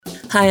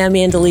Hi, I'm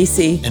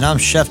Andalisi. And I'm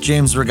Chef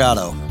James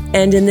Regato.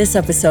 And in this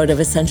episode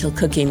of Essential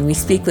Cooking, we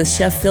speak with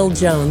Chef Phil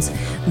Jones,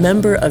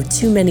 member of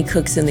Too Many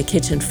Cooks in the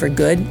Kitchen for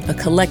Good, a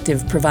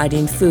collective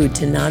providing food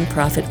to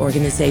nonprofit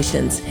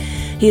organizations.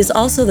 He is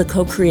also the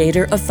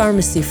co-creator of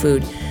Pharmacy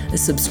Food, a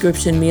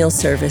subscription meal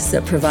service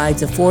that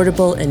provides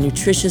affordable and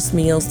nutritious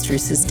meals through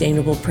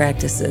sustainable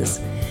practices.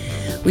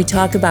 We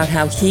talk about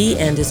how he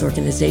and his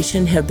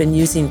organization have been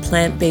using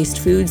plant-based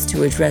foods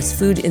to address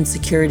food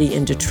insecurity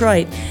in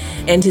Detroit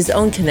and his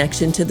own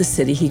connection to the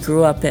city he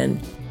grew up in.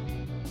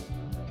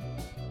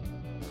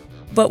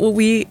 But what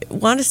we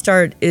want to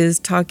start is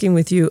talking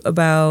with you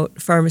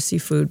about Pharmacy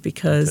Food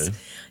because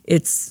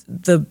it's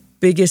the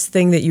biggest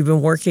thing that you've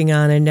been working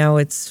on, and now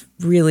it's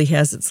really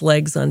has its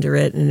legs under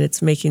it and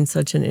it's making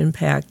such an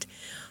impact.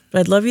 But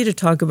I'd love you to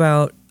talk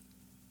about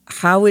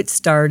how it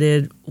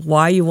started,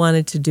 why you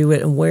wanted to do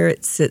it, and where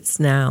it sits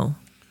now.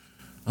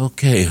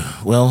 Okay,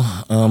 well,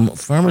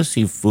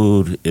 Pharmacy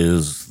Food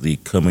is the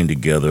coming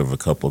together of a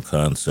couple of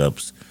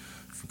concepts.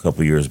 A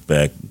couple of years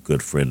back,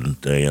 good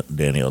friend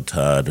Danielle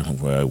Todd,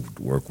 who I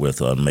work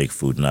with on Make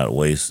Food Not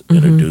Waste,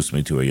 introduced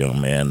me to a young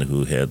man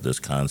who had this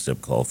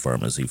concept called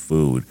Pharmacy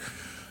Food.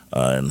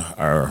 And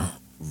our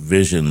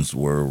visions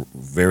were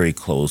very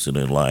close in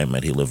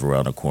alignment. He lived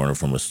around the corner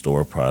from a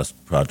store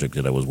project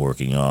that I was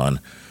working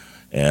on.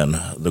 And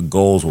the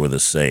goals were the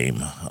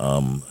same,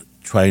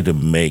 trying to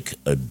make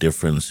a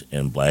difference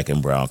in Black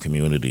and brown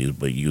communities,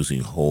 but using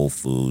whole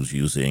foods,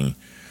 using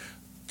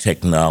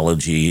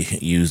technology,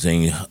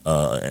 using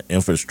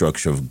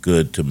infrastructure of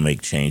good to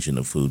make change in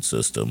the food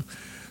system.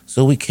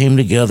 So we came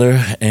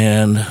together,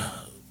 and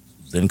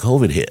then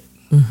COVID hit.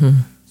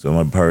 So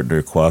my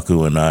partner,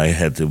 Kwaku, and I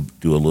had to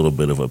do a little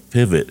bit of a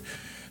pivot.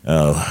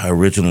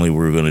 Originally, we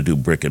were going to do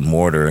brick and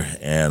mortar,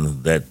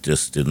 and that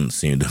just didn't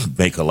seem to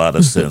make a lot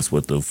of sense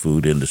with the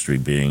food industry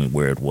being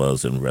where it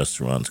was and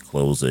restaurants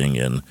closing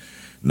and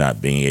not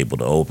being able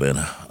to open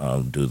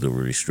due to the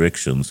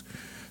restrictions.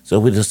 So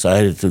we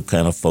decided to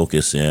kind of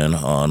focus in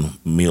on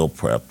meal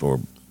prep or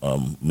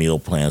meal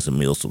plans and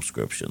meal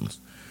subscriptions.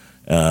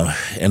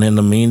 And in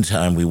the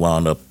meantime, we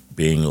wound up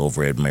being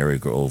over at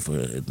Marygrove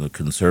in the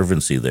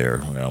Conservancy there,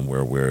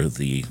 where we're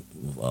the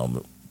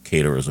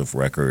caterers of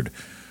record,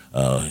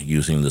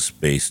 using the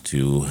space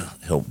to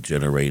help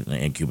generate and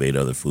incubate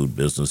other food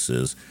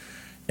businesses.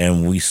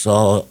 And we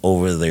saw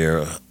over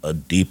there a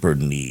deeper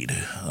need.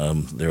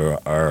 There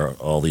are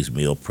all these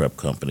meal prep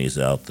companies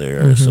out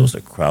there, so it's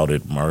a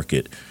crowded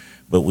market.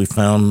 But we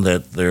found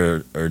that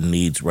there are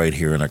needs right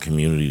here in our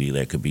community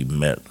that could be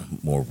met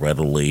more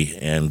readily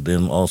and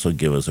then also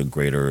give us a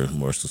greater,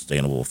 more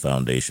sustainable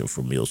foundation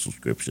for meal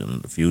subscription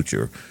in the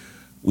future.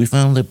 We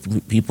found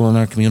that people in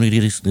our community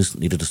just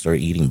needed to start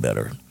eating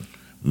better,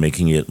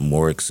 making it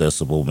more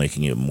accessible,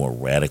 making it more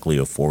radically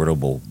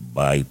affordable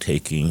by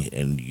taking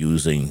and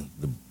using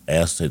the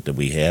asset that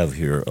we have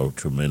here, a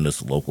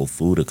tremendous local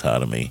food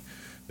economy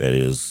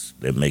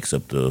that makes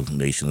up the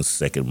nation's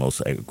second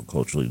most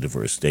agriculturally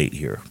diverse state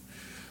here.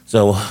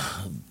 So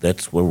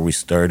that's where we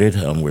started.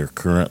 We're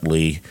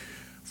currently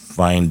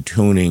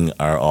fine-tuning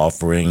our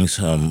offerings.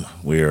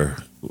 We're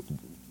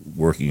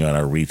working on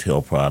our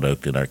retail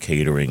product and our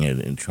catering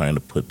and trying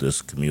to put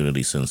this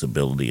community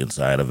sensibility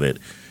inside of it.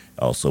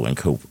 Also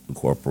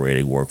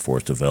incorporating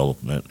workforce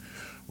development,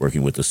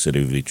 working with the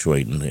city of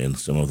Detroit and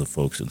some of the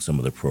folks in some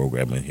of the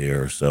programming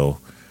here. So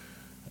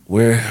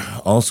we're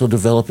also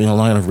developing a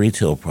line of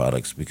retail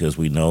products because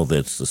we know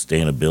that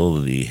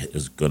sustainability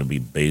is going to be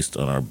based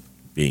on our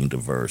being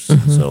diverse.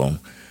 So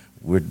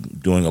we're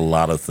doing a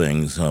lot of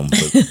things,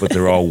 but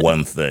they're all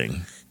one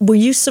thing. Were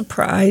you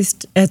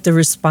surprised at the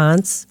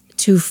response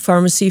to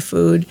Pharmacy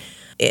Food,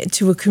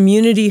 to a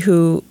community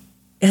who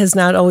has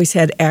not always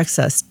had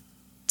access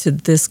to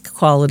this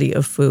quality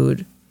of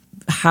food,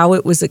 how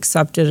it was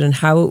accepted and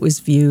how it was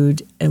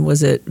viewed? And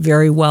was it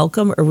very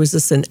welcome, or was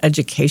this an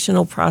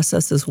educational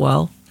process as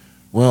well?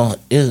 Well,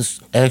 it's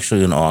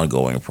actually an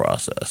ongoing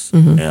process,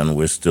 and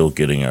we're still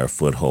getting our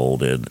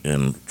foothold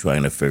and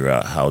trying to figure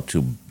out how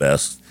to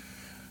best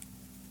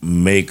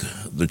make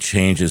the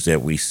changes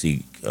that we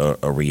seek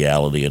a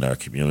reality in our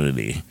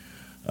community.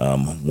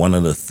 One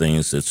of the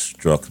things that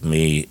struck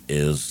me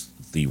is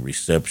the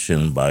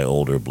reception by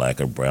older Black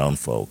and brown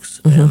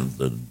folks and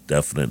the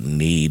definite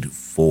need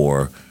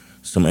for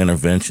some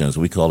interventions.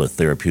 We call it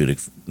therapeutic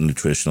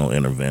nutritional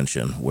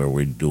intervention, where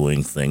we're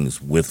doing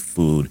things with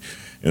food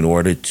in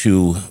order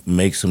to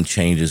make some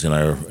changes in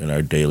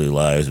our daily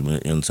lives,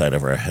 inside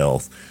of our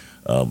health.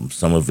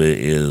 Some of it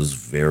is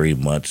very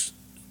much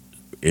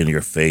in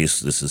your face,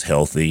 this is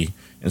healthy,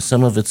 and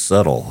some of it's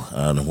subtle.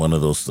 And one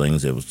of those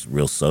things that was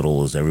real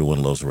subtle is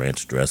everyone loves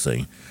ranch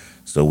dressing.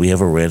 So we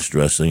have a ranch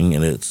dressing,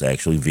 and it's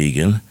actually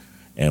vegan,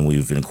 and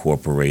we've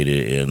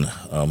incorporated in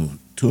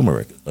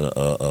turmeric,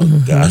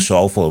 gosh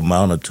awful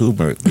amount of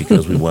turmeric,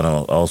 because we want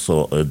to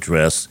also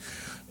address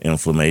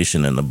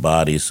inflammation in the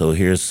body. So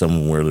here's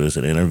somewhere there's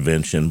an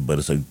intervention, but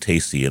it's a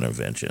tasty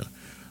intervention.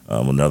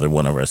 Another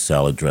one of our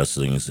salad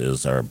dressings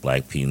is our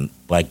black bean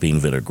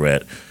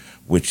vinaigrette,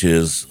 which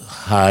is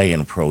high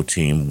in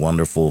protein,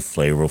 wonderful,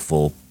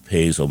 flavorful,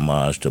 pays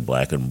homage to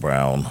black and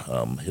brown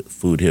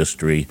food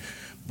history,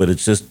 but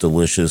it's just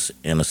delicious,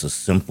 and it's a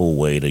simple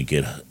way to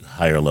get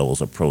higher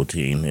levels of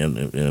protein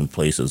in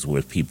places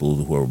with people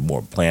who are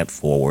more plant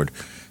forward,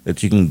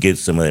 that you can get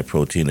some of that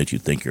protein that you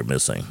think you're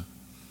missing.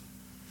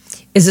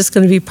 Is this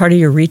going to be part of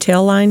your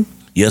retail line?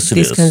 Yes, it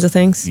is. These kinds of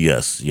things?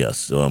 Yes.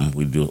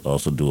 We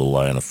also do a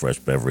line of fresh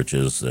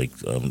beverages, like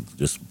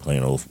just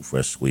plain old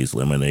fresh squeezed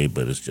lemonade,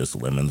 but it's just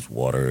lemons,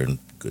 water, and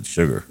good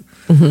sugar.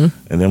 Mm-hmm.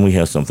 And then we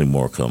have something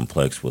more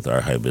complex with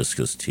our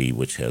hibiscus tea,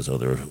 which has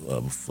other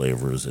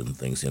flavors and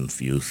things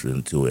infused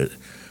into it.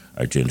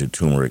 Our ginger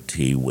turmeric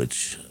tea,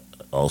 which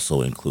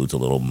also includes a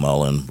little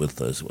mullein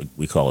with us.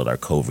 We call it our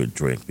COVID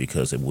drink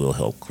because it will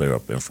help clear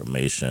up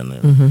inflammation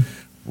and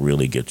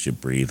really get you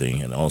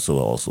breathing, and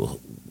also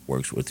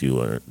works with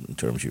you in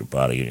terms of your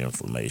body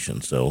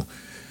inflammation. So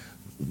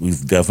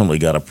we've definitely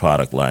got a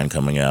product line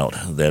coming out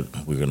that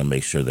we're going to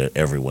make sure that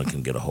everyone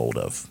can get a hold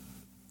of.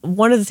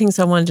 One of the things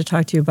I wanted to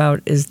talk to you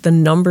about is the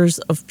numbers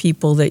of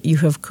people that you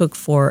have cooked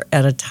for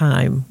at a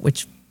time,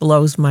 which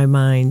blows my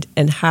mind,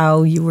 and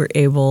how you were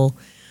able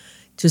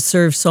to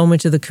serve so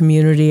much of the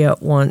community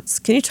at once.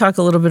 Can you talk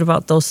a little bit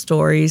about those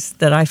stories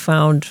that I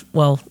found?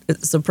 Well,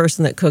 it's a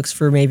person that cooks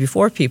for maybe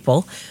 4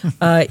 people.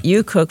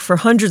 You cook for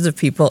hundreds of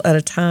people at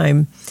a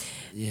time.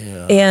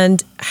 Yeah.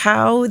 And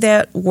how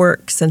that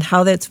works and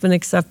how that's been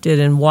accepted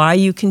and why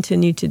you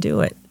continue to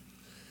do it.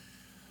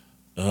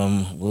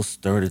 We'll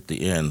start at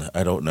the end.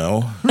 I don't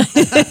know.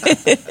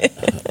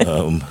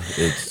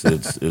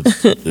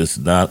 It's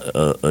not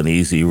an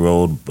easy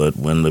road, but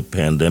when the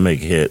pandemic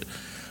hit,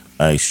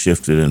 I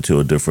shifted into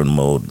a different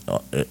mode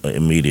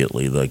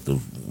immediately. Like the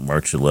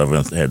March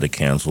 11th, had to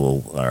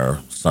cancel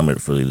our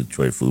summit for the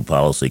Detroit Food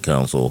Policy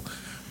Council.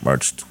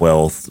 March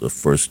 12th, the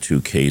first 2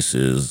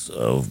 cases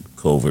of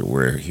COVID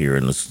were here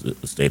in the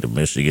state of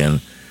Michigan.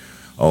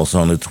 Also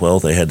on the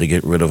 12th, I had to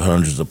get rid of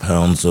hundreds of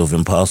pounds of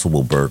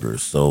Impossible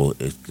Burgers. So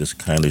it just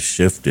kind of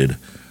shifted.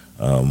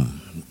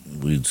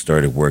 We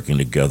started working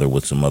together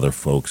with some other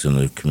folks in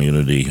the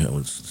community. It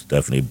was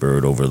Stephanie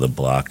Bird over the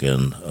block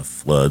and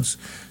Floods,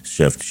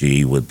 Chef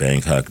G with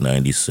Bangkok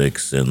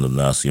 96, and the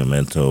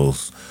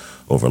Nacimientos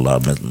over La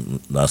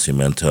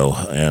Nacimiento.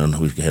 And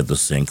we had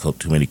this thing called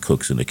Too Many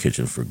Cooks in the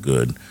Kitchen for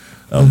Good.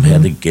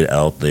 Had to get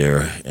out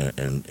there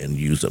and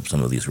use up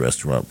some of these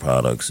restaurant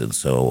products. And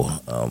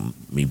so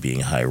me being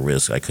high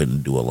risk, I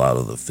couldn't do a lot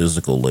of the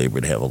physical labor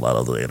to have a lot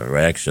of the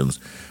interactions,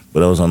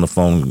 but I was on the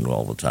phone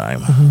all the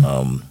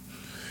time.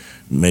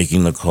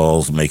 Making the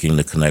calls, making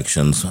the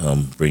connections,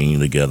 bringing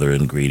together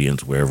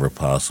ingredients wherever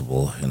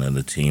possible, and then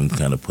the team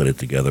kind of put it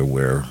together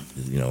where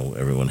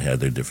everyone had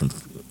their different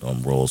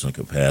roles and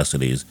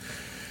capacities,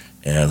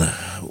 and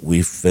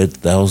we fed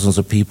thousands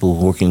of people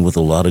working with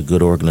a lot of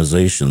good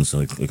organizations,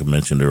 like I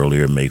mentioned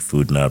earlier, Make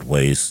Food Not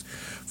Waste,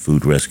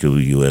 Food Rescue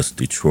US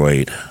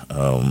Detroit,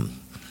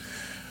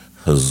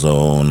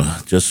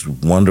 Hazone, just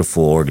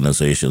wonderful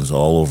organizations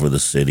all over the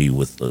city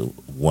with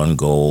one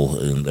goal,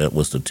 and that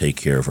was to take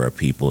care of our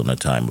people in a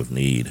time of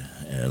need.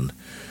 And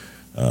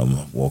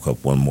woke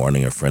up one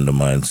morning, a friend of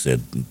mine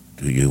said,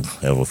 do you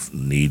have a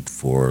need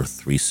for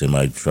 3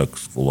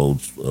 semi-trucks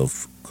loads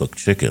of cooked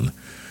chicken?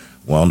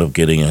 Wound up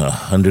getting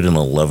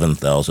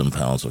 111,000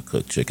 pounds of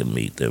cooked chicken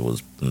meat that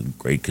was in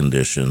great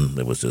condition,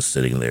 that was just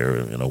sitting there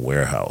in a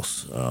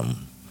warehouse.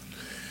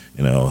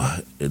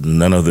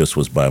 None of this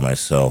was by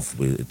myself.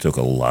 It took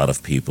a lot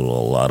of people,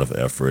 a lot of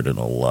effort, and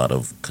a lot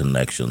of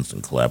connections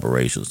and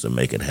collaborations to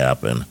make it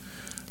happen.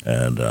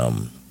 And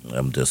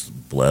I'm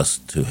just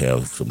blessed to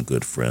have some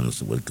good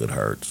friends with good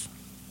hearts.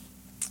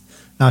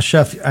 Now,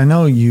 Chef, I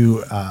know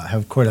you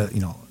have quite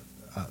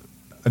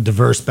a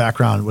diverse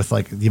background with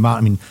like the amount.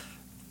 I mean,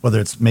 whether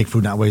it's Make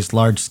Food Not Waste,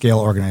 large scale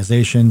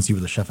organizations. You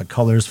were the chef at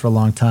Colors for a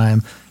long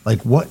time.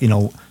 Like what,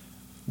 and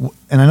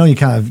I know you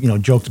kind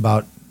of joked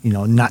about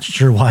not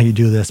sure why you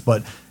do this,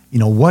 but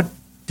what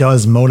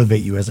does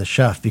motivate you as a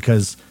chef?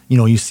 Because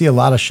you see a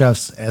lot of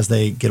chefs as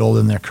they get older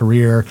in their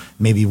career,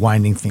 maybe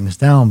winding things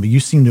down, but you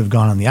seem to have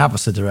gone in the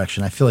opposite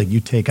direction. I feel like you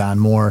take on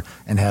more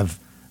and have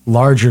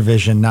larger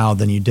vision now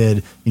than you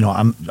did,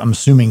 I'm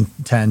assuming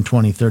 10,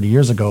 20, 30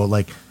 years ago.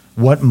 Like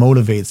what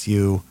motivates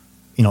you?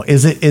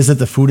 Is it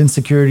the food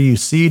insecurity you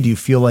see? Do you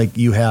feel like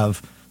you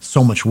have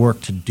so much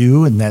work to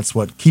do and that's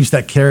what keeps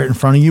that carrot in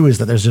front of you, is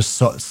that there's just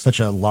such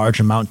a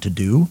large amount to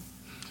do?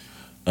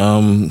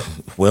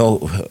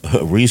 Well,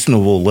 a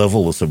reasonable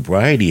level of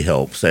sobriety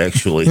helps,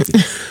 actually.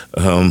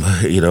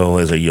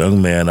 As a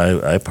young man,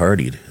 I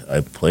partied,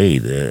 I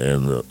played,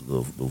 and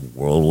the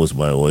world was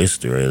my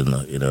oyster. And,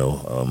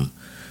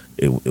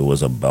 it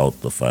was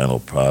about the final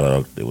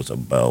product. It was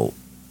about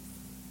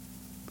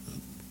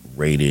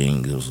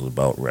rating. It was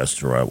about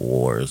restaurant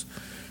wars.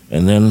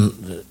 And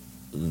then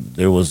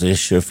there was a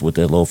shift with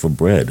that loaf of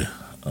bread.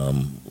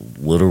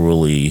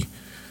 Literally,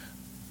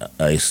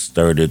 I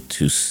started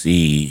to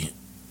see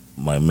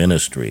my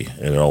ministry.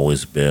 It had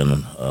always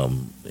been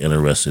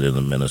interested in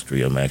the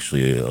ministry. I'm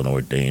actually an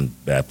ordained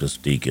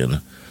Baptist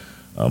deacon.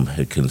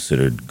 Had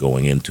considered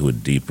going into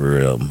it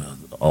deeper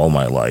all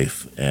my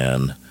life,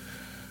 and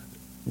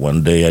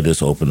one day I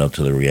just opened up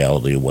to the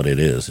reality of what it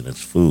is, and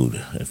it's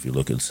food. If you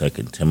look at 2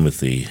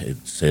 Timothy,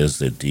 it says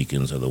that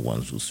deacons are the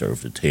ones who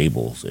serve the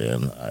tables,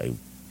 and I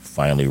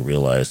finally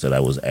realized that I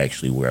was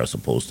actually where I was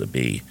supposed to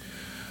be.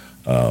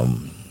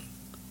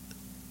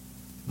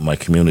 My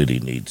community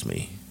needs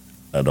me.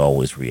 I'd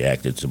always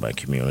reacted to my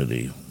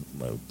community.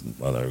 My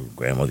mother and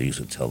grandmother used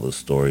to tell this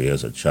story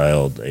as a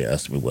child. They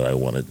asked me what I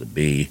wanted to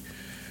be,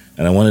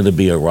 and I wanted to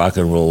be a rock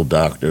and roll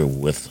doctor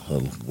with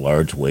a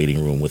large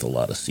waiting room with a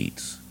lot of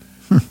seats.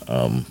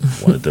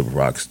 Wanted the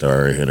rock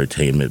star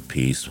entertainment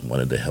piece,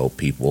 wanted to help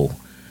people,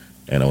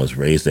 and I was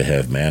raised to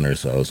have manners,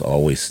 so I was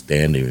always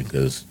standing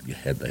because I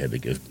had to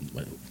give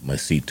my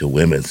seat to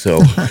women. So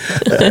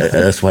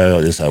that's why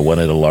I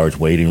wanted a large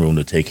waiting room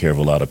to take care of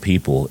a lot of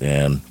people.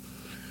 And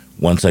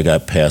once I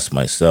got past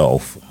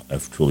myself,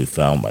 I've truly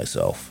found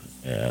myself,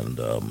 and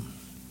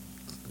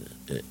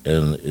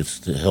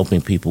it's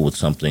helping people with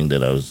something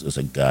that is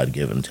a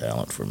God-given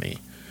talent for me.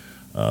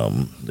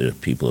 There are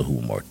people who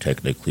are more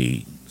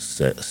technically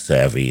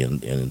savvy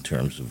in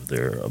terms of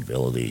their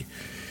ability.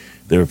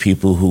 There are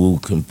people who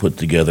can put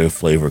together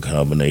flavor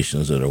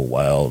combinations that are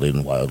wild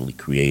and wildly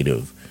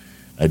creative.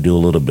 I do a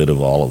little bit of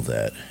all of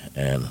that,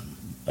 and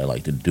I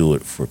like to do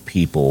it for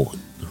people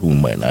who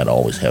might not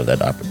always have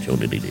that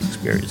opportunity to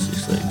experience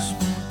these things.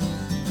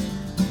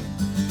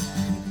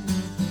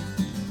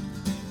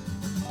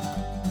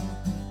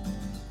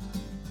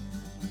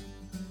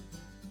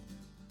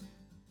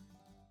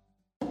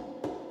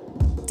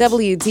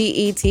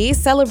 WDET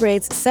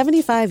celebrates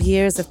 75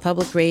 years of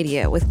public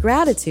radio with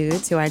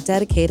gratitude to our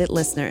dedicated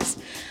listeners.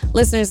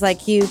 Listeners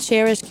like you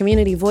cherish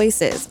community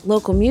voices,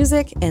 local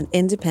music, and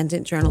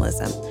independent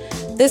journalism.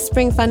 This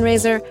spring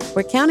fundraiser,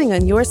 we're counting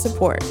on your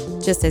support,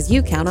 just as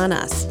you count on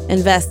us.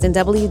 Invest in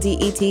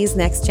WDET's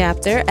next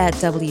chapter at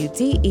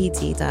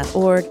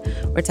WDET.org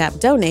or tap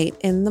Donate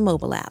in the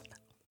mobile app.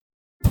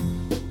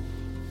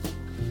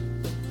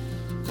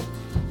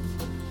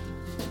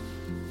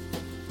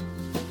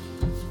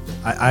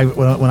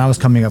 When I was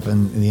coming up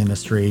in the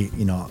industry,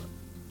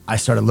 I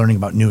started learning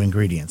about new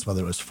ingredients,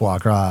 whether it was foie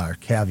gras or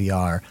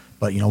caviar.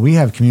 But, we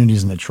have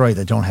communities in Detroit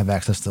that don't have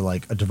access to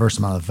like a diverse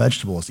amount of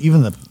vegetables.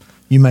 Even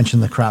you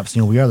mentioned the crops,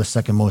 we are the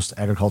second most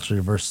agriculturally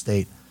diverse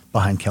state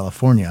behind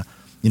California.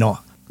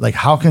 Like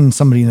how can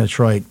somebody in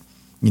Detroit,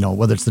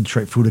 whether it's the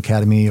Detroit Food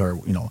Academy or,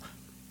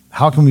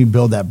 how can we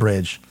build that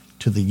bridge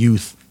to the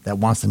youth that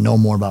wants to know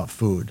more about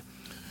food?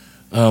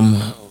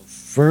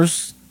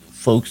 First,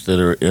 folks that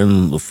are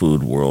in the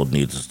food world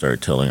need to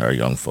start telling our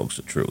young folks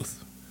the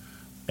truth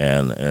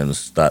and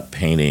stop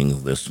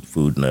painting this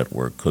Food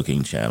Network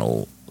cooking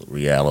channel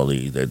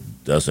reality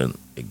that doesn't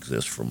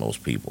exist for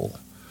most people.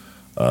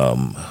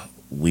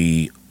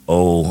 We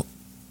owe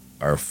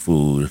our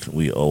food,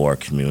 we owe our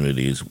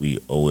communities, we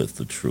owe it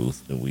the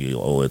truth, and we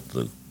owe it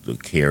the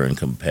care and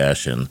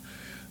compassion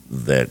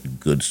that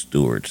good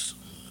stewards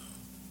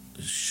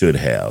should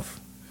have.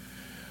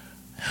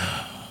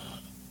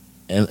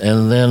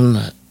 And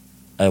then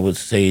I would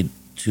say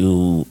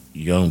to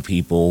young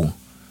people,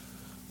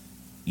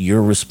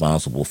 you're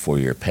responsible for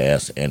your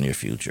past and your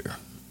future.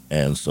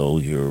 And so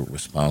you're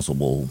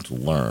responsible to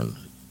learn.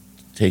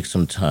 Take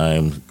some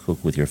time,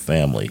 cook with your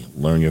family,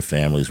 learn your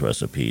family's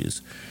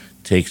recipes.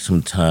 Take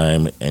some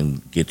time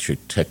and get your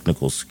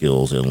technical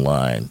skills in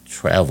line.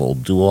 Travel,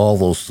 do all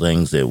those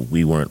things that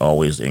we weren't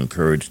always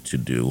encouraged to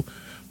do.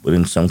 But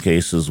in some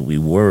cases we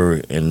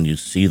were, and you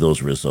see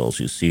those results.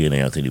 You see an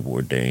Anthony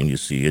Bourdain, you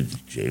see a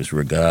James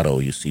Regato,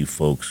 you see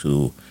folks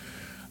who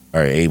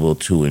are able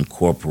to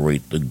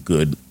incorporate the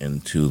good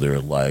into their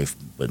life,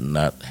 but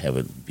not have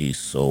it be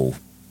so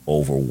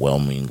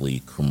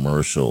overwhelmingly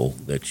commercial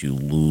that you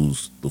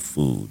lose the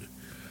food.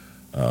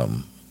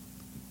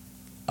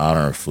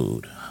 Honor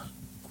food.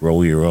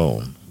 Grow your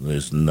own.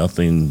 There's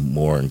nothing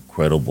more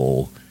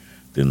incredible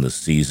than to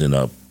season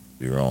up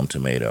your own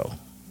tomato.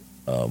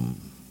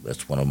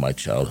 That's one of my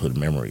childhood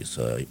memories.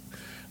 I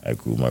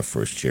grew my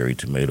first cherry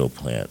tomato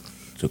plant,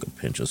 took a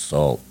pinch of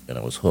salt, and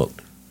I was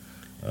hooked.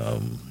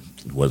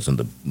 Wasn't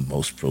the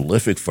most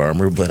prolific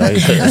farmer, but I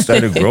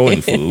started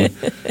growing food,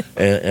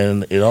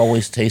 and it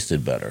always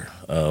tasted better.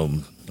 I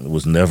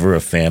was never a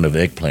fan of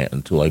eggplant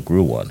until I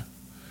grew one.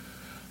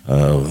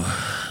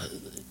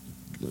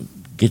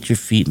 Get your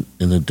feet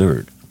in the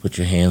dirt, put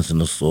your hands in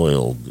the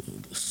soil,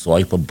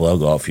 swipe a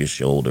bug off your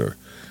shoulder.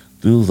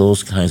 Do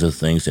those kinds of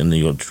things, and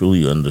you'll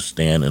truly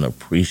understand and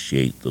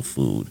appreciate the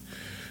food.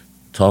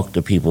 Talk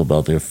to people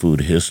about their food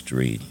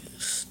history.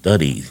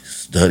 Study,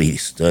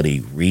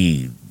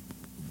 read,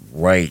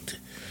 write,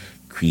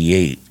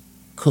 create,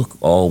 cook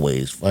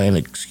always. Find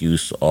an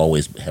excuse to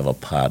always have a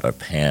pot or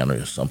pan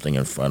or something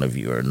in front of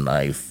you, or a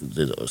knife,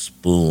 a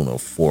spoon or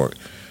fork.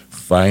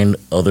 Find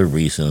other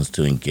reasons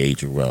to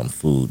engage around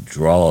food.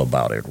 Draw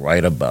about it,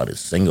 write about it,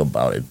 sing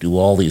about it. Do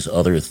all these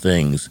other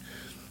things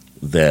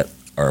that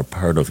are a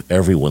part of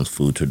everyone's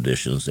food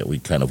traditions that we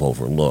kind of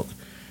overlook.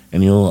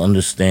 And you'll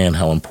understand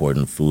how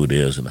important food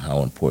is and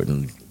how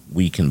important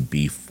we can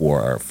be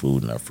for our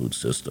food and our food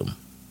system.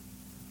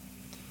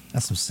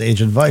 That's some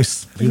sage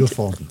advice.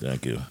 Beautiful.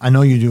 Thank you. I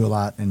know you do a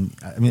lot, and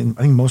I mean,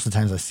 I think most of the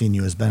times I've seen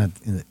you has been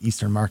in the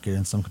Eastern Market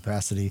in some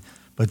capacity.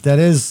 But that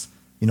is,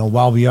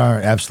 while we are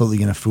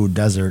absolutely in a food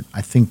desert,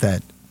 I think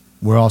that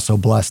we're also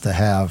blessed to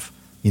have,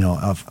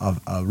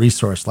 a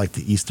resource like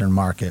the Eastern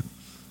Market.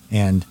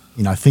 And,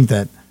 I think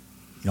that,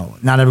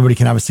 not everybody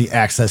can obviously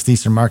access the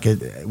Eastern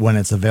Market when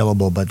it's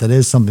available, but that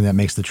is something that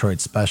makes Detroit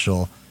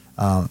special.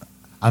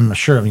 I'm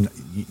sure,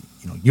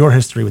 your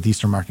history with the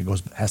Eastern Market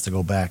has to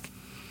go back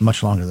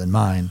much longer than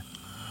mine.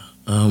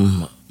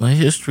 My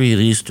history at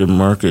Eastern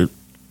Market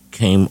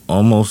came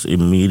almost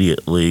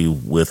immediately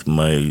with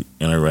my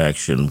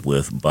interaction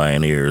with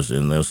Bioneers,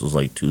 and this was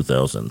like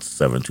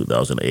 2007,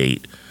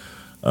 2008.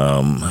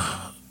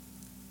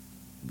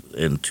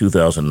 In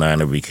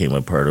 2009, I became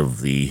a part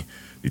of the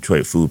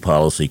Detroit Food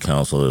Policy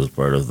Council as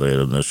part of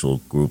the initial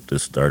group that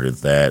started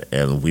that,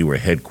 and we were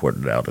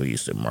headquartered out of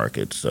Eastern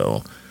Market,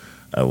 so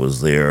I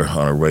was there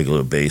on a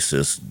regular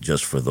basis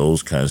just for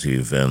those kinds of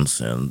events,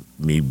 and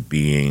me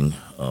being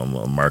a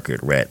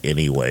market rat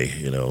anyway,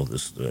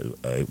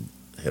 I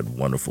had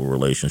wonderful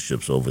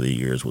relationships over the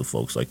years with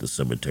folks like the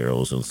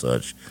Cementeros and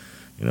such.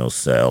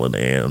 Sal and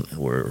Ann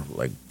were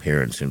like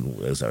parents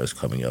as I was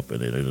coming up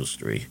in the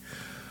industry.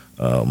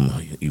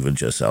 Even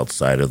just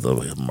outside of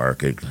the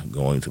market,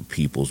 going to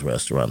People's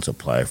Restaurant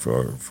Supply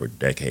for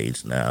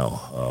decades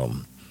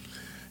now.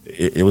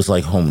 It was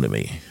like home to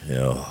me.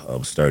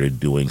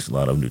 Started doing a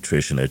lot of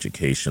nutrition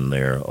education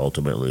there.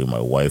 Ultimately, my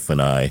wife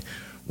and I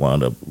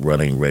wound up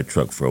running Red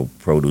Truck for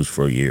Produce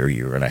for a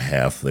year and a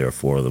half there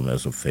for them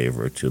as a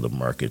favor to the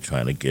market,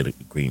 trying to get a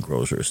green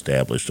grocer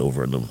established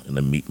over in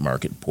the meat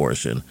market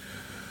portion.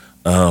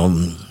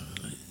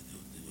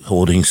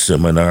 Holding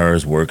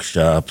seminars,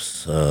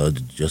 workshops,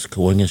 just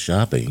going and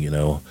shopping,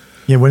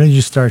 Yeah, when did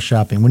you start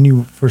shopping? When do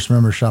you first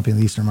remember shopping at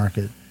the Eastern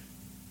Market?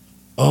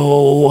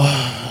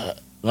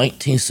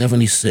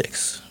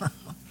 1976. Wow.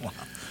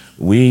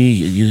 We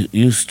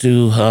used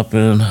to hop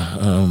in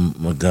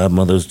my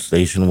godmother's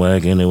station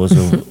wagon. It was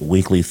a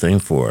weekly thing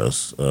for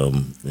us.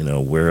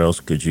 Where else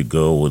could you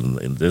go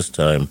in this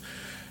time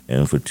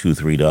and for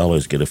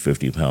 $2-3 get a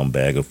 50-pound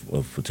bag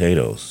of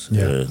potatoes?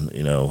 Yeah.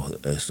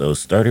 So it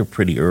started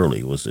pretty early.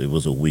 It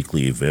was a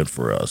weekly event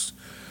for us.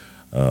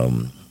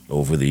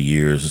 Over the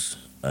years,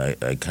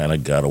 I kind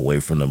of got away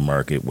from the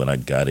market when I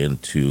got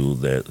into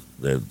that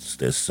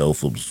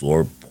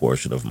self-absorbed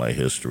portion of my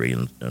history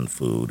and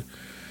food.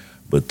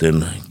 But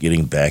then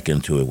getting back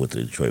into it with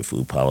the Detroit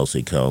Food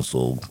Policy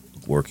Council,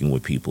 working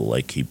with people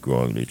like Keep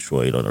Growing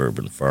Detroit on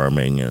urban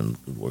farming, and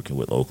working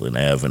with Oakland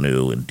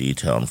Avenue and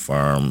D-Town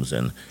Farms,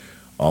 and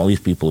all these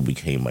people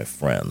became my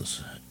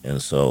friends.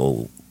 And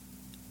so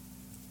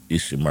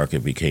Eastern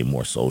Market became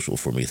more social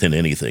for me than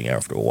anything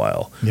after a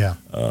while. Yeah.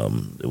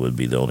 It would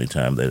be the only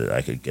time that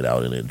I could get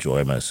out and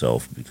enjoy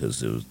myself,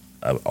 because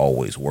I've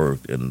always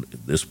worked, and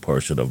this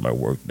portion of my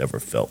work never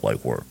felt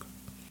like work.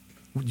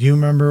 Do you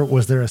remember,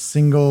 was there a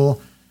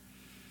single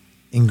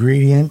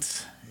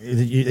ingredient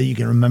that you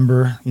can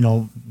remember,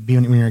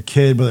 being when you're a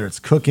kid, whether it's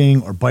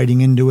cooking or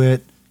biting into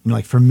it?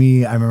 Like for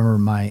me, I remember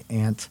my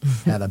aunt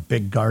had a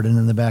big garden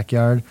in the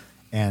backyard,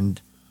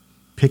 and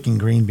picking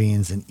green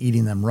beans and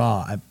eating them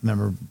raw. I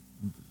remember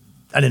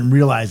I didn't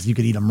realize you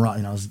could eat them raw.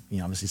 I was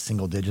obviously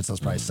single digits. I was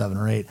probably 7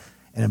 or 8,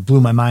 and it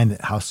blew my mind at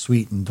how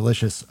sweet and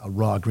delicious a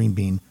raw green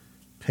bean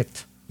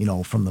picked,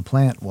 from the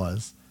plant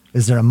was.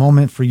 Is there a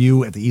moment for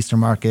you at the Eastern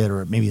Market,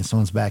 or maybe in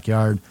someone's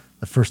backyard,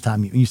 the first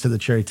time you said the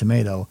cherry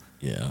tomato?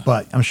 Yeah.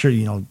 But I'm sure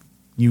you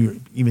were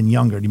even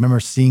younger. Do you remember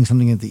seeing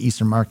something at the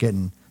Eastern Market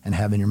and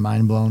having your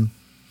mind blown?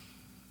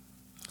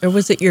 Or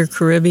was it your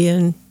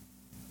Caribbean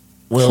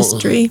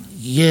history?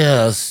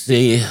 Yeah.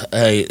 See,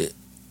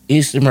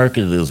 Eastern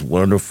Market is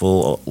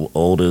wonderful,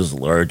 oldest,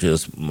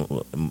 largest,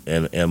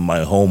 and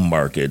my home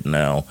market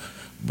now.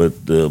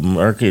 But the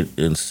market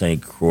in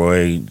St.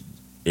 Croix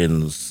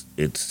in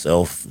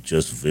itself,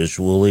 just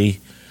visually,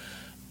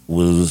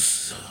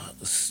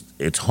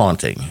 it's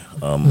haunting.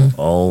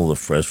 All the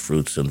fresh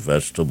fruits and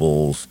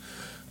vegetables,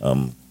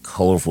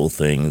 colorful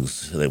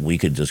things that we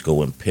could just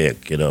go and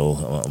pick.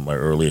 My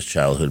earliest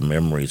childhood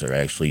memories are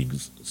actually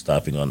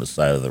stopping on the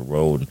side of the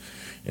road,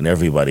 and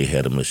everybody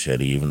had a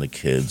machete, even the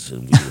kids,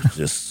 and we would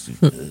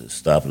just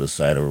stop at the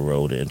side of the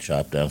road and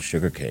chop down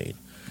sugarcane.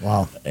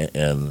 Wow.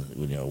 And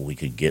we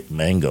could get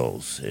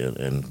mangoes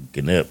and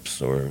gnips,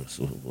 or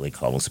they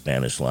call them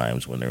Spanish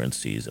limes when they're in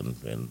season,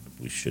 and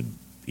we should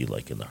be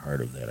like in the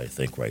heart of that, I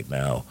think, right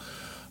now.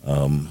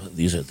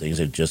 These are things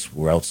that just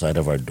were outside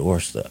of our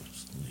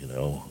doorsteps.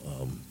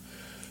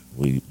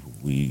 We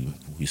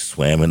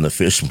swam in the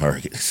fish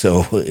market,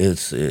 so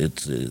it's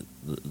the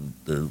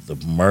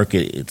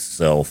market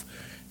itself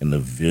and the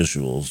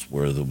visuals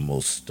were the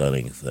most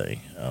stunning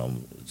thing.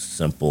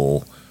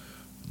 Simple,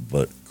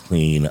 but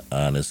clean,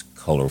 honest,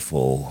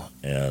 colorful,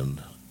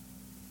 and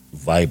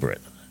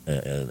vibrant,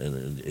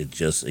 and it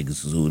just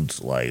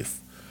exudes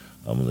life.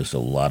 There's a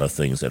lot of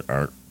things that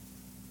aren't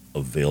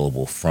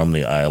available from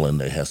the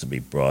island that has to be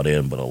brought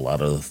in, but a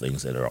lot of the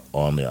things that are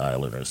on the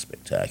island are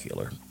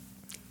spectacular.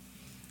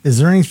 Is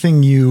there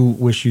anything you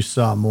wish you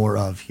saw more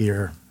of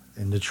here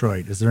in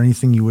Detroit? Is there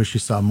anything you wish you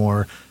saw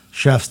more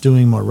chefs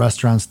doing, more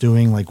restaurants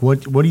doing? Like,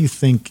 what do you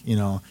think,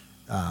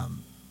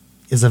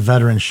 is a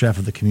veteran chef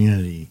of the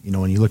community?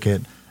 When you look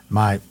at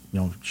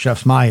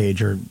chefs my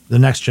age or the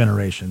next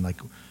generation, like,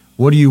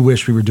 what do you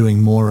wish we were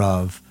doing more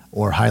of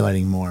or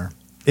highlighting more,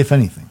 if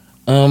anything?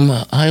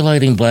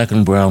 Highlighting black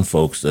and brown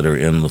folks that are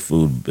in the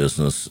food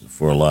business.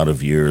 For a lot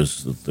of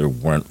years, there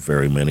weren't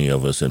very many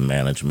of us in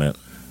management.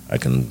 I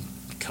can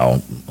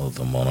count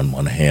them on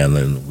one hand,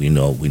 and we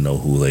know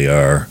who they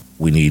are.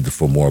 We need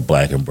for more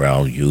black and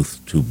brown youth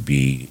to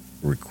be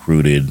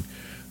recruited,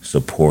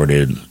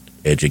 supported,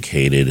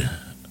 educated,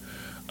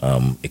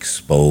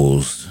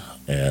 exposed,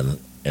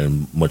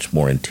 and much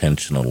more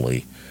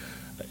intentionally.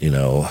 A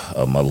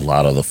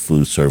lot of the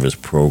food service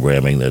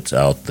programming that's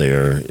out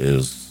there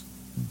is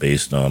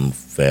based on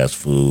fast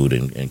food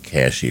and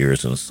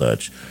cashiers and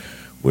such,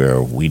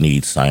 where we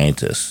need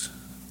scientists.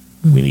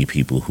 Mm-hmm. We need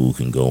people who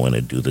can go in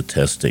and do the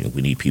testing.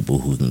 We need people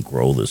who can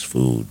grow this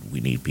food. We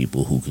need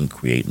people who can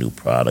create new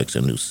products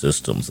and new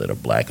systems that are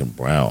black and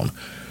brown.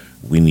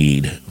 We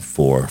need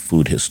for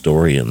food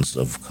historians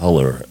of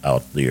color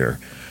out there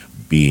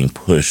being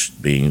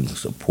pushed, being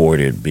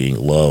supported, being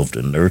loved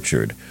and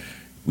nurtured.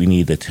 We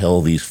need to tell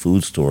these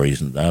food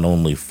stories not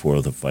only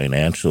for the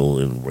financial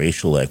and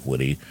racial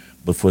equity,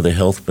 but for the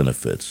health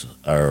benefits.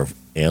 Our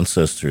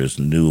ancestors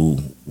knew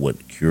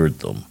what cured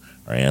them.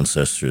 Our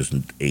ancestors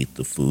ate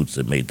the foods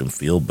that made them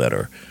feel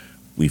better.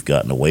 We've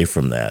gotten away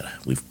from that.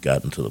 We've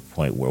gotten to the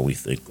point where we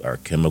think our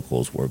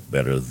chemicals work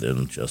better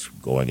than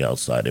just going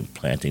outside and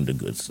planting the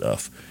good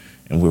stuff.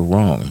 And we're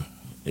wrong.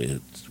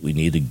 We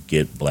need to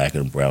get black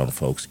and brown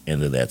folks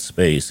into that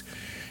space.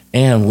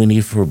 And we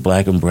need for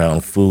black and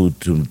brown food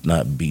to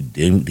not be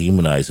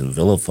demonized and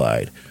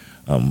vilified.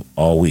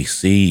 All we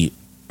see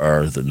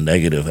are the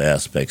negative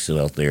aspects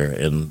out there,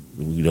 and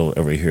we don't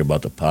ever hear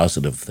about the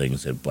positive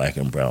things that black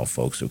and brown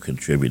folks have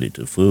contributed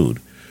to food.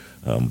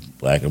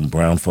 Black and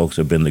brown folks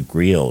have been the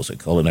griots, the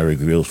culinary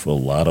griots for a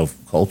lot of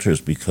cultures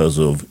because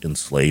of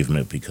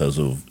enslavement, because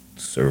of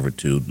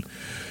servitude,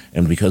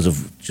 and because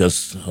of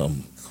just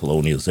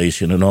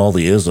colonialization and all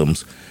the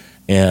isms.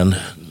 And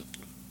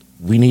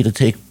we need to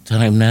take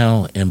time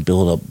now and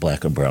build up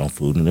black and brown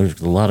food, and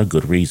there's a lot of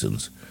good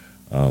reasons.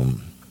 But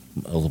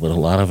a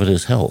lot of it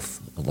is health.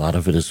 A lot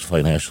of it is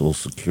financial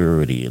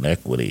security and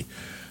equity.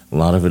 A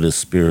lot of it is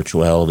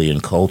spirituality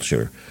and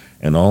culture.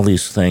 And all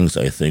these things,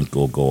 I think,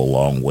 will go a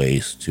long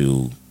ways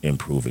to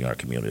improving our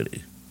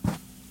community.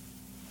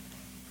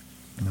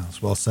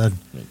 That's well said.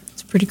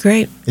 It's pretty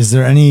great. Is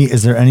there any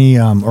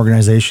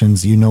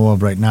organizations you know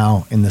of right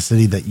now in the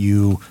city that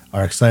you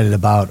are excited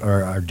about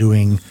or are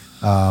doing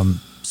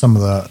some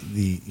of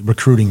the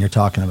recruiting you're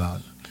talking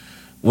about?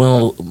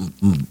 Well,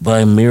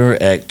 by mere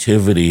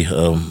activity,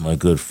 my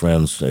good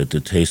friends at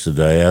the Taste of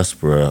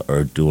Diaspora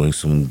are doing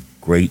some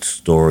great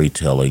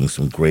storytelling,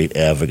 some great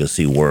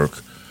advocacy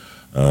work.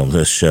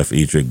 That's Chef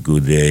Idrik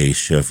Goudet,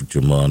 Chef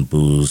Jermon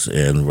Booz,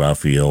 and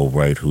Raphael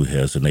Wright, who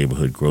has a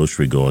neighborhood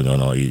grocery going on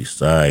the east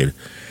side,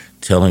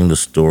 telling the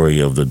story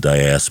of the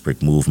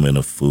diasporic movement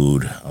of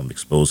food,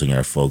 exposing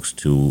our folks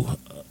to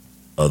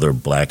other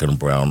black and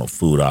brown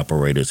food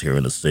operators here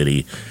in the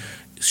city,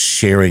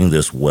 sharing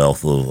this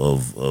wealth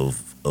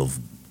of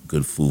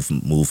good food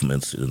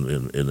movements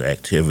and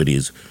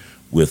activities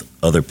with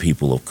other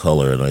people of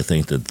color. And I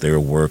think that their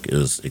work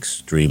is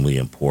extremely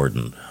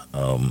important.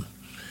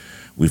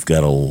 We've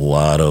got a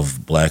lot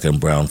of black and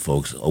brown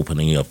folks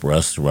opening up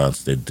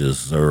restaurants that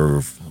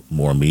deserve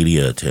more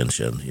media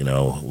attention.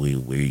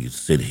 We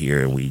sit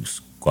here and we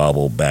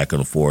squabble back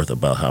and forth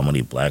about how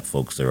many black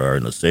folks there are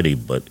in the city,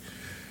 but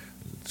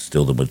it's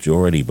still the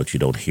majority. But you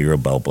don't hear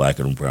about black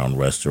and brown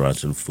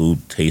restaurants and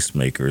food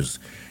tastemakers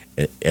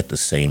at the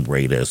same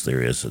rate as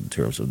there is in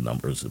terms of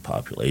numbers and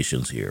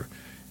populations here.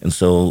 And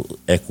so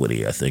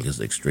equity, I think, is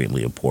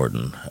extremely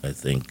important. I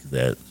think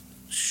that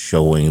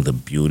showing the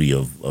beauty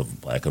of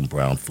black and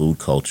brown food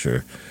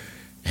culture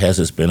has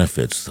its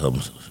benefits.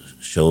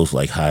 Shows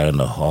like High on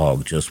the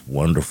Hog, just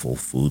wonderful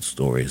food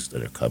stories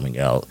that are coming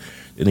out.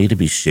 They need to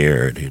be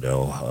shared,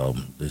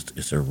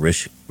 It's a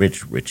rich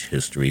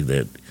history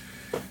that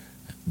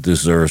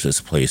deserves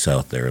its place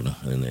out there in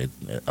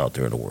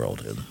the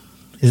world and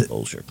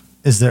exposure.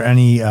 Is there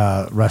any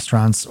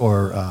restaurants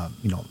or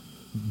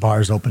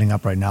bars opening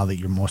up right now that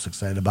you're most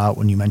excited about?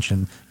 When you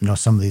mention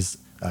some of these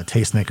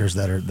tastemakers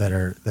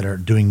that are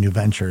doing new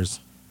ventures,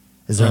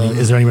 is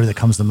there anybody that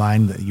comes to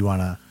mind that you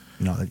want to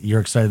that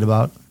you're excited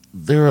about?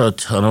 There are a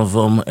ton of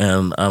them,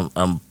 and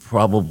I'm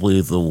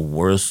probably the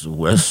worst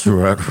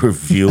restaurant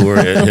reviewer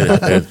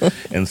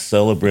and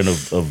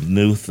celebrant of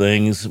new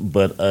things.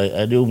 But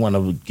I do want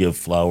to give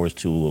flowers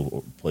to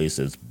a place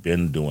that's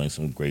been doing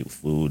some great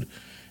food.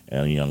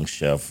 And a young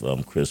chef,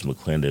 Chris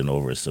McClendon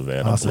over at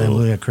Savannah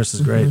Blue. Yeah, Chris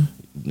is great.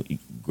 Mm-hmm.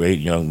 Great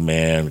young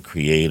man,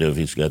 creative.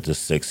 He's got this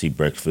sexy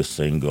breakfast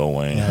thing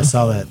going. Yeah, I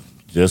saw that.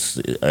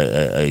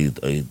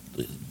 I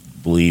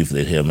believe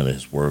that him and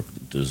his work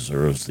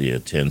deserves the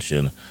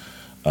attention.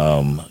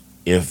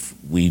 If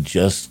we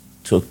just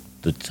took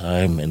the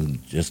time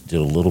and just did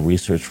a little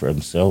research for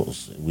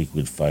themselves, we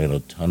could find a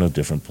ton of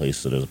different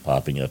places that are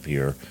popping up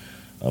here.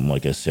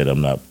 Like I said,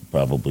 I'm not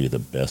probably the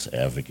best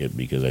advocate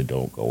because I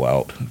don't go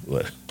out.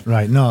 But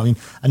Right. No, I mean,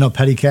 I know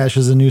Petty Cash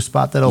is a new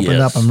spot that opened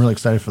Yes. up. I'm really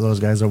excited for those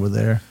guys over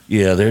there.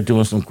 yeah, they're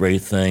doing some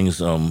great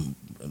things.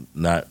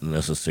 Not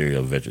necessarily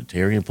a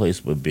vegetarian place,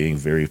 but being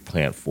very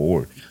plant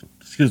forward.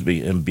 Excuse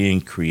me, and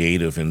being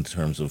creative in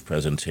terms of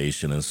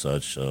presentation and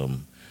such.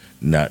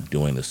 Not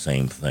doing the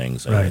same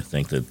things. I Right.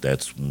 think that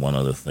that's one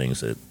of the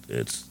things that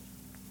it's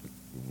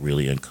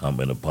really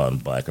incumbent upon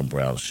black and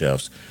brown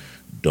chefs.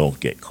 Don't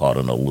get caught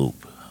in a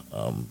loop.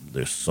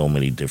 There's so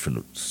many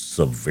different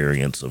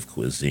subvariants of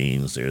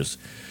cuisines. There's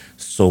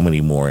so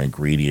many more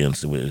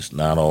ingredients. It's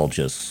not all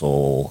just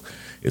soul.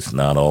 It's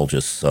not all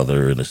just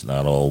Southern. It's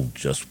not all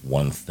just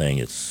one thing.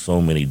 It's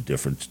so many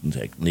different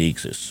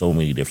techniques. There's so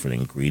many different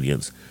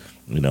ingredients.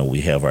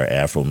 We have our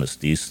Afro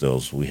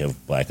mestizos. We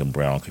have black and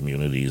brown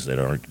communities that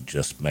aren't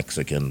just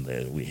Mexican.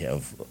 That we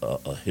have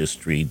a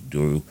history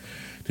due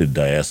to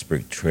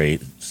diasporic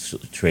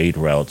trade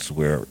routes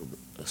where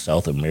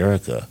South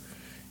America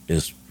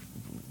is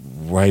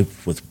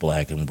ripe with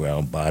black and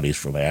brown bodies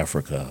from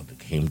Africa that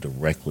came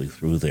directly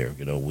through there.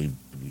 We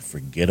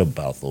forget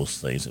about those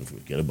things and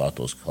forget about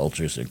those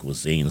cultures and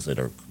cuisines that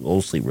are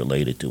closely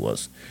related to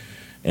us.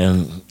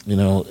 And,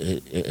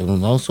 it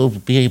will also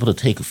be able to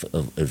take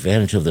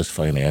advantage of this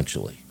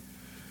financially.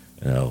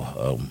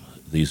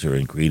 These are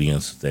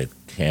ingredients that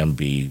can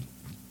be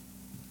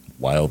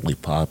wildly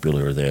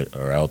popular that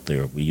are out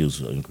there. We use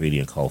an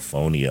ingredient called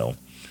fonio,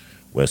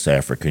 West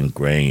African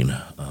grain,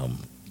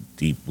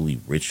 deeply,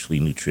 richly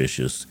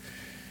nutritious,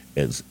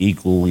 as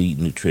equally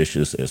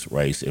nutritious as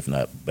rice, if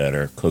not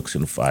better. Cooks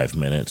in 5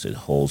 minutes. It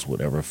holds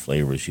whatever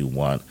flavors you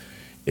want.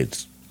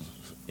 It's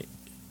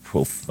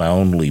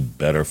profoundly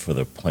better for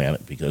the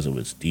planet because of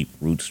its deep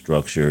root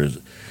structures,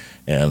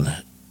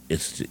 and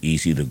it's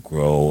easy to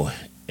grow,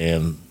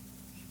 and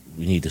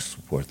we need to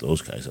support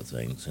those kinds of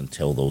things and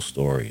tell those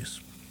stories.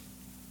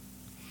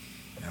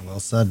 Yeah, well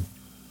said.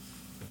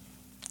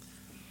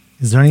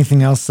 Is there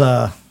anything else?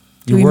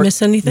 Did we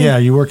miss anything? Yeah, are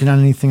you working on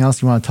anything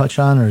else you want to touch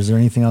on, or is there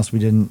anything else we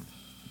didn't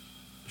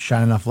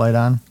shine enough light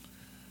on?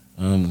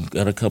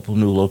 Got a couple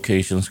new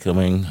locations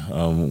coming.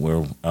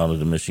 We're out of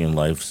the Michigan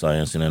Life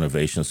Science and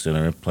Innovation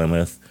Center in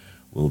Plymouth.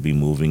 We'll be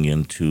moving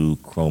into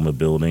Chroma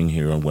Building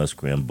here on West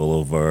Grand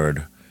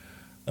Boulevard.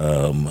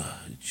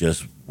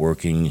 Just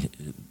working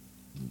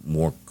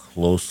more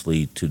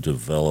closely to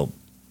develop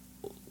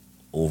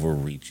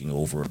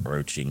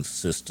overarching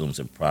systems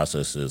and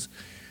processes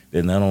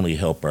that not only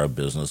help our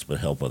business, but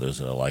help others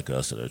that are like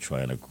us that are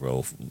trying to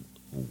grow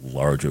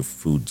larger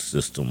food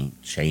system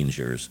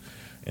changers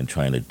and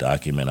trying to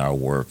document our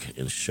work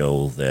and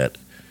show that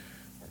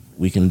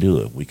we can do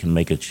it. We can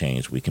make a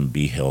change. We can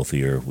be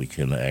healthier. We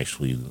can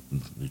actually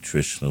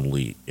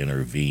nutritionally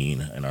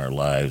intervene in our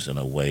lives in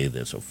a way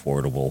that's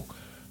affordable.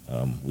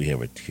 We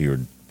have a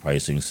tiered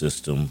pricing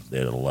system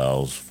that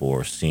allows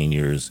for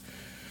seniors,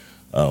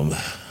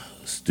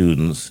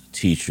 students,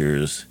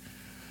 teachers,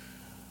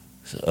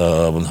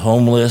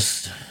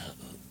 homeless,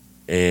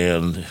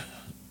 and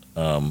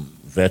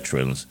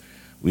veterans.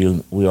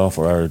 We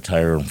offer our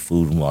entire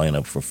food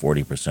lineup for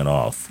 40%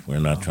 off. We're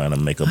not trying to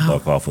make a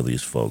buck off of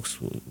these folks.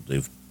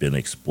 They've been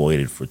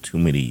exploited for too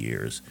many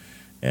years.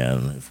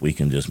 And if we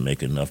can just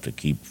make enough to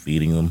keep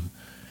feeding them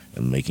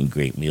and making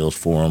great meals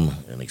for them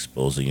and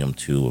exposing them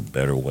to a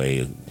better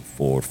way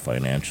forward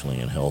financially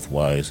and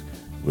health-wise,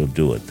 we'll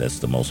do it. That's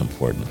the most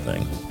important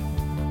thing.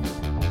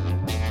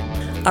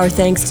 Our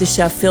thanks to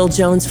Chef Phil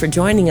Jones for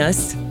joining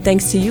us.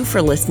 Thanks to you for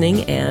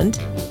listening, and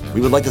we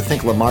would like to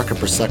thank La Marca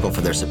Prosecco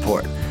for their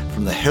support.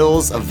 From the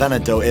hills of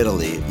Veneto,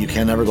 Italy, you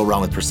can never go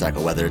wrong with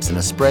Prosecco, whether it's in a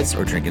spritz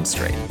or drinking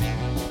straight.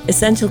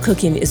 Essential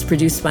Cooking is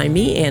produced by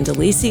me, Ann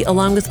DeLisi,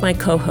 along with my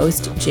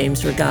co-host,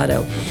 James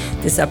Regato.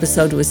 This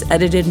episode was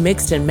edited,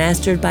 mixed, and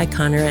mastered by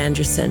Connor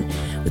Anderson,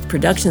 with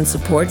production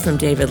support from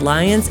David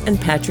Lyons and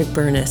Patrick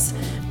Burness.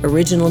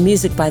 Original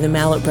music by the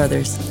Mallet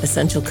Brothers.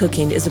 Essential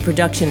Cooking is a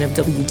production of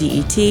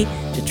WDET,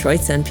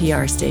 Detroit's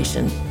NPR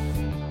station.